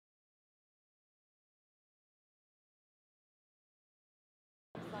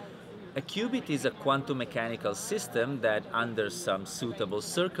A qubit is a quantum mechanical system that, under some suitable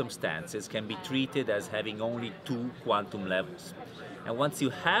circumstances, can be treated as having only two quantum levels. And once you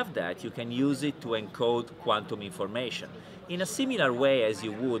have that, you can use it to encode quantum information in a similar way as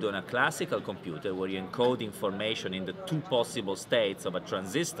you would on a classical computer, where you encode information in the two possible states of a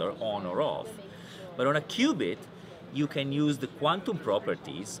transistor, on or off. But on a qubit, you can use the quantum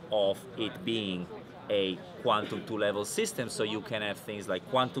properties of it being a quantum two-level system, so you can have things like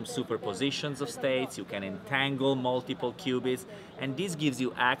quantum superpositions of states, you can entangle multiple qubits, and this gives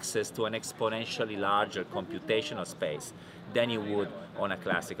you access to an exponentially larger computational space than you would on a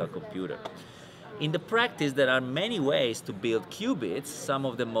classical computer. In the practice, there are many ways to build qubits. Some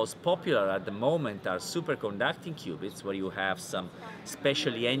of the most popular at the moment are superconducting qubits, where you have some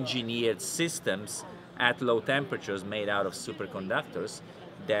specially engineered systems at low temperatures made out of superconductors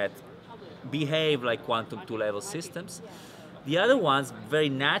that behave like quantum two-level systems. The other ones, very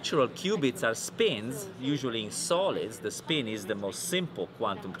natural qubits, are spins, usually in solids. The spin is the most simple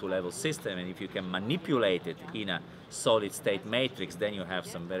quantum two-level system, and if you can manipulate it in a solid-state matrix, then you have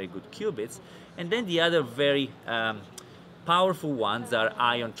some very good qubits. And then the other very powerful ones are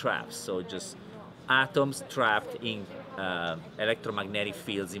ion traps, so just atoms trapped in electromagnetic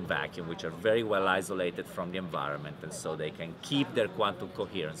fields in vacuum, which are very well isolated from the environment, and so they can keep their quantum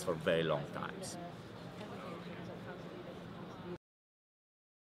coherence for very long times.